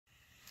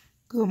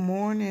Good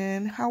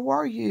morning. How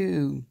are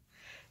you?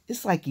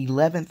 It's like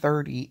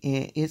 11:30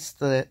 and it's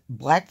the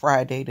Black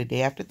Friday, the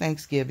day after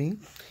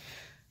Thanksgiving.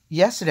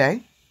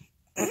 Yesterday,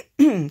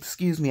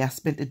 excuse me, I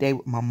spent the day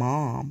with my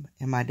mom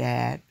and my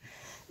dad.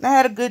 And I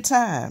had a good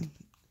time.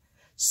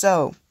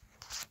 So,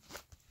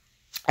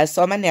 I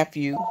saw my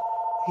nephew.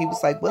 He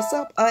was like, "What's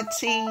up,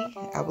 auntie?"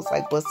 I was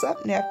like, "What's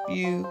up,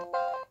 nephew?"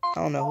 I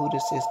don't know who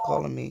this is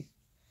calling me.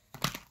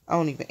 I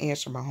don't even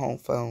answer my home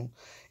phone.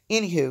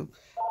 Anywho,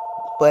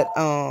 but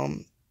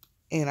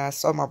and I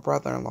saw my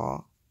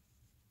brother-in-law.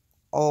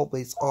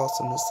 Always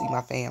awesome to see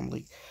my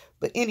family.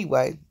 But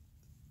anyway,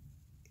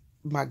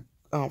 my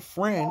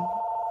friend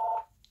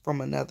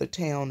from another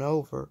town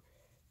over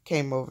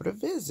came over to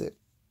visit.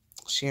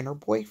 She and her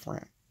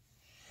boyfriend.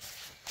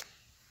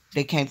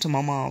 They came to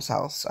my mom's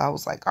house. So I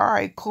was like, all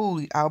right,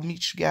 cool. I'll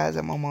meet you guys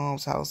at my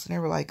mom's house. And they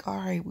were like, all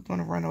right, we're going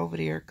to run over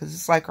there. Because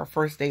it's like our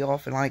first day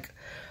off in like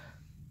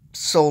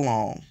so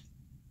long.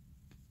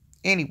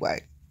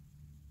 Anyway,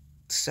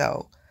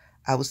 so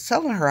I was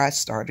telling her I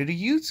started a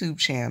YouTube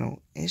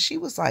channel. And she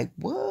was like,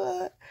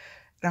 what?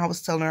 And I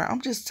was telling her,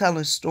 I'm just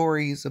telling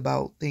stories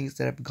about things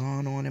that have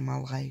gone on in my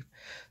life.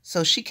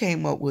 So she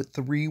came up with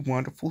 3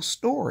 wonderful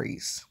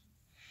stories.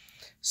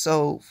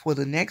 So for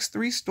the next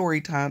 3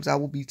 story times, I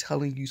will be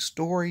telling you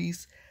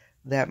stories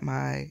that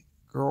my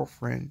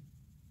girlfriend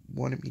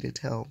wanted me to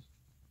tell.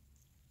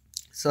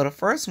 So the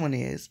first one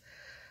is,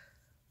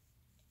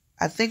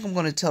 I think I'm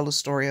going to tell a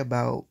story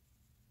about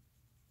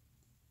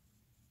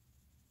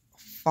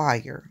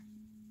fire.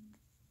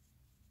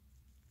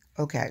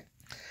 Okay.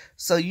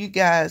 So you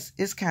guys,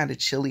 it's kind of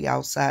chilly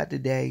outside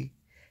today,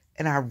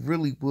 and I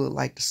really would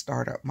like to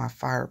start up my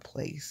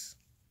fireplace.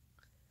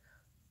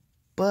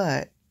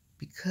 But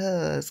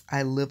because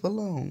I live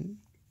alone,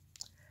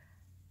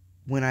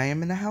 when I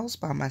am in the house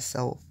by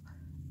myself,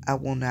 I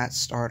will not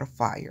start a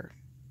fire.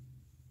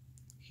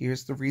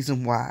 Here's the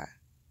reason why.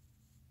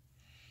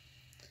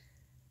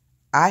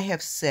 I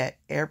have set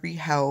every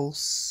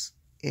house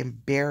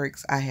and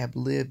barracks I have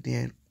lived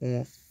in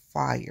on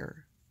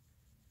fire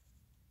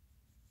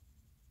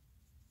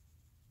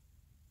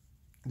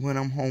when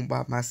I'm home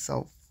by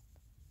myself.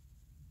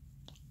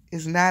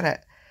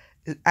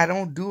 I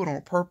don't do it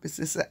on purpose.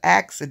 It's an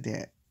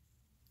accident.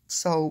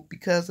 So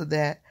because of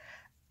that,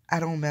 I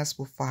don't mess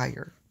with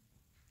fire.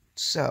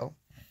 So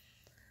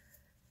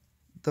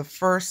the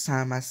first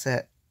time I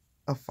set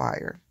a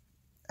fire,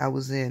 I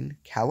was in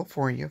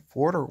California,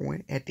 Fort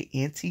Irwin, at the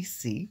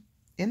NTC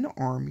in the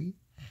Army.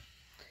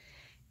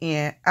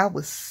 And I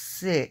was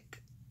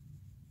sick.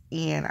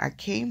 And I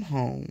came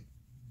home.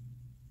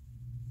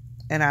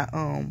 And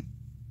I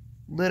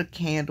lit a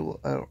candle,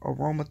 a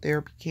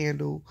aromatherapy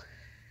candle.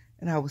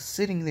 And I was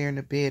sitting there in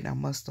the bed, and I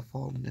must have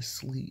fallen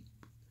asleep.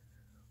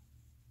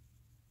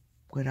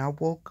 When I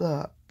woke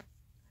up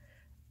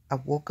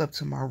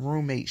to my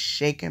roommate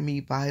shaking me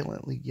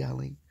violently,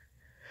 yelling,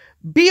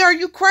 "B, are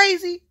you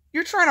crazy?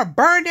 You're trying to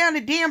burn down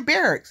the damn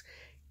barracks.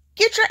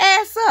 Get your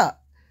ass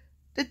up.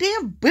 The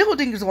damn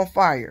building is on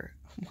fire."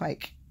 I'm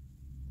like,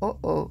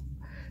 uh-oh.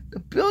 The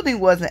building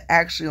wasn't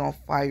actually on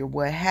fire.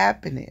 What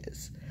happened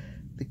is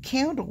the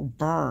candle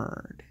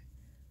burned,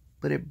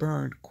 but it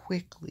burned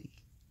quickly.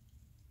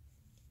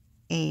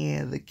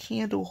 And the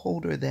candle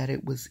holder that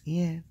it was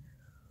in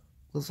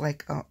was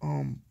like a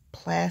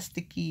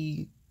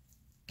plasticky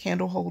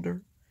candle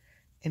holder,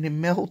 and it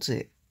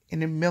melted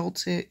and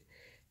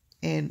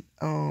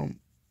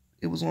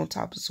it was on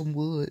top of some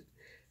wood,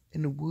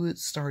 and the wood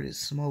started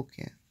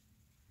smoking.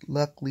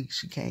 Luckily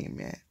she came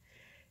in,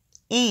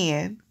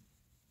 and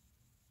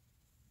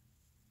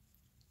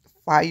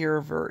fire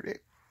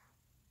averted.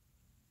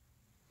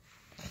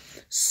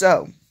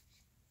 So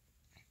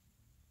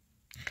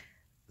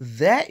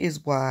that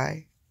is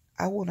why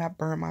I will not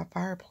burn my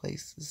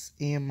fireplaces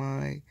and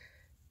my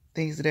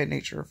things of that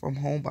nature if I'm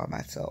home by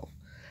myself.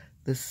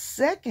 The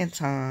second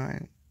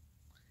time,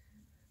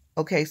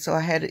 okay, so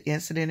I had an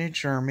incident in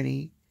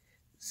Germany.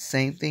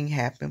 Same thing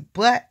happened,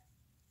 but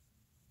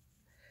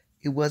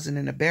it wasn't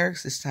in the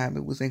barracks this time.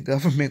 It was in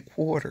government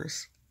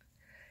quarters.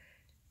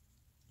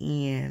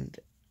 And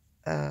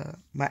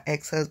my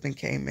ex-husband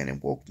came in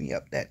and woke me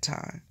up that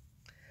time.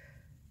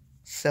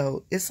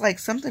 So it's like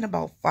something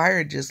about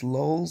fire just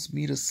lulls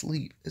me to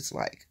sleep. It's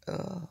like,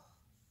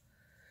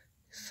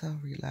 it's so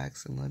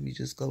relaxing. Let me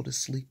just go to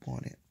sleep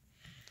on it.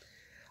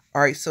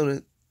 All right,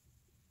 so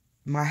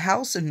my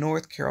house in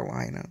North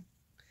Carolina,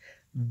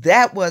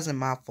 that wasn't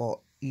my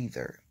fault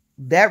either.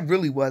 That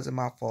really wasn't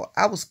my fault.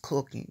 I was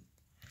cooking.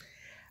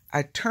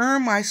 I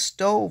turned my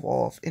stove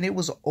off, and it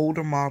was an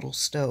older model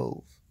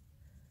stove.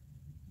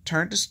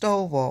 Turned the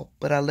stove off,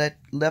 but I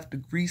left the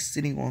grease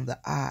sitting on the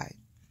eye.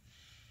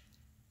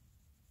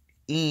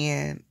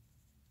 And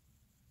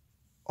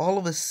all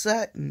of a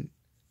sudden,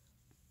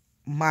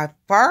 my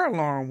fire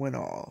alarm went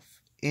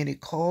off, and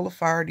it called the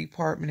fire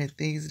department and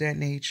things of that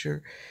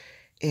nature.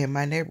 And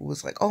my neighbor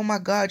was like, "Oh my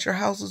God, your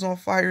house is on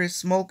fire, it's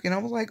smoking." I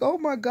was like, "Oh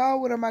my God,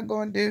 what am I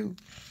going to do?"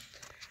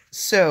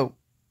 So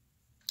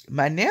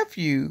my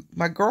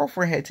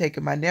girlfriend had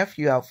taken my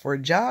nephew out for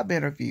a job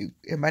interview,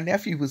 and my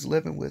nephew was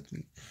living with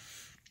me.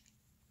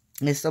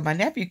 And so my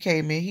nephew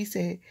came in. He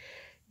said,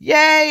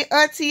 "Yay,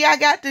 Auntie, I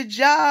got the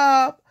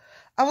job."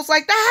 I was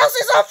like, "The house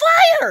is on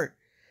fire."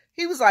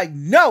 He was like,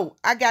 "No,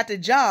 I got the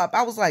job."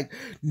 I was like,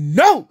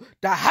 "No,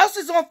 the house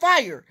is on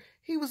fire."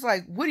 He was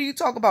like, "What are you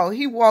talking about?"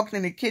 He walked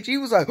in the kitchen. He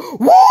was like,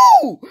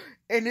 "Woo!"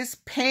 And this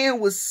pan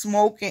was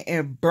smoking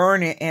and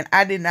burning, and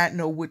I did not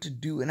know what to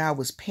do, and I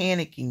was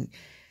panicking.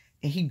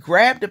 And he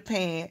grabbed the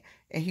pan,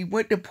 and he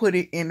went to put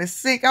it in the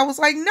sink. I was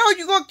like, "No,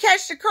 you're going to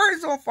catch the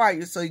curtains on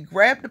fire." So he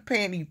grabbed the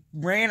pan, he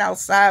ran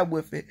outside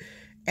with it,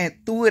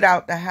 and threw it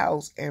out the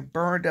house and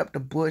burned up the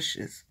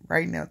bushes.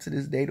 Right now, to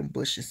this day, them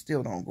bushes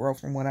still don't grow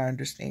from what I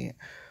understand.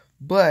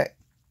 But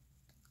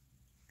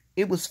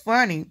it was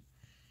funny.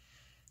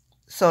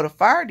 So the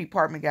fire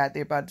department got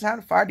there. By the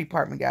time the fire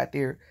department got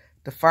there,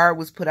 the fire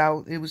was put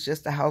out. It was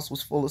just the house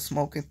was full of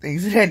smoke and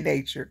things of that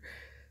nature.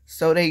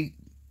 So they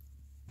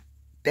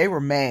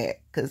were mad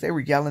because they were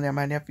yelling at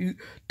my nephew,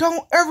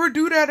 "Don't ever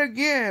do that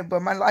again."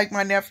 But like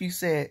my nephew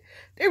said,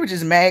 they were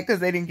just mad because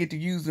they didn't get to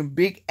use them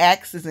big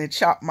axes and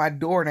chop my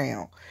door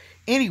down.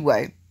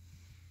 Anyway,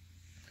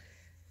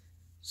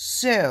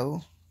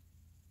 so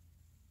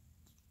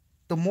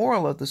the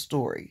moral of the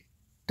story: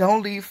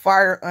 don't leave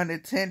fire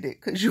unattended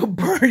because you'll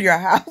burn your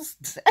house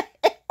down.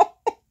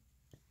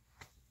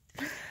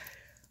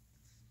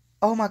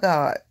 Oh my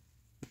God.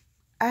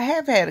 I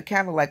have had a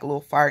kind of like a little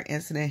fire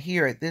incident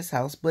here at this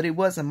house, but it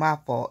wasn't my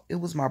fault. It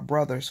was my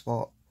brother's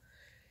fault.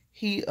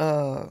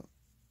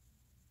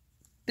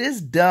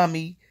 This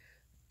dummy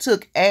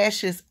took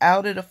ashes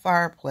out of the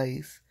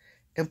fireplace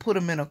and put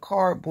them in a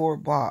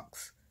cardboard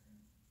box.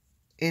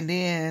 And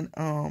then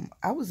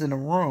I was in a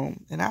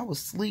room and I was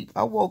asleep.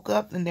 I woke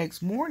up the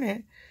next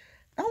morning.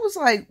 I was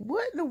like,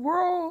 "What in the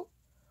world?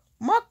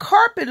 My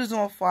carpet is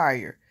on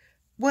fire."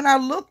 When I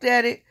looked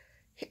at it,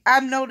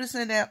 I'm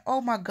noticing that, oh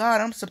my God,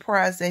 I'm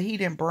surprised that he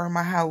didn't burn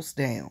my house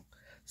down.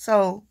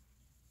 So,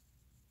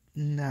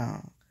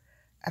 no,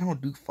 I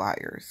don't do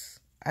fires.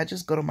 I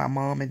just go to my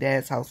mom and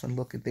dad's house and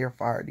look at their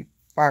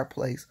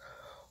fireplace.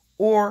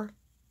 Or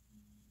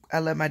I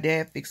let my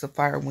dad fix a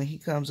fire when he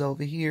comes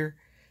over here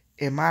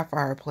in my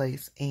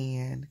fireplace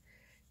and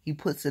he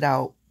puts it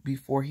out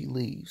before he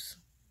leaves.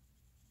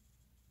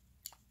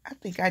 I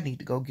think I need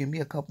to go get me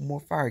a couple more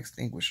fire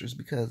extinguishers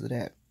because of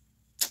that.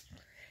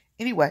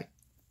 Anyway,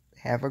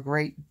 have a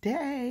great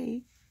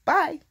day.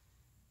 Bye.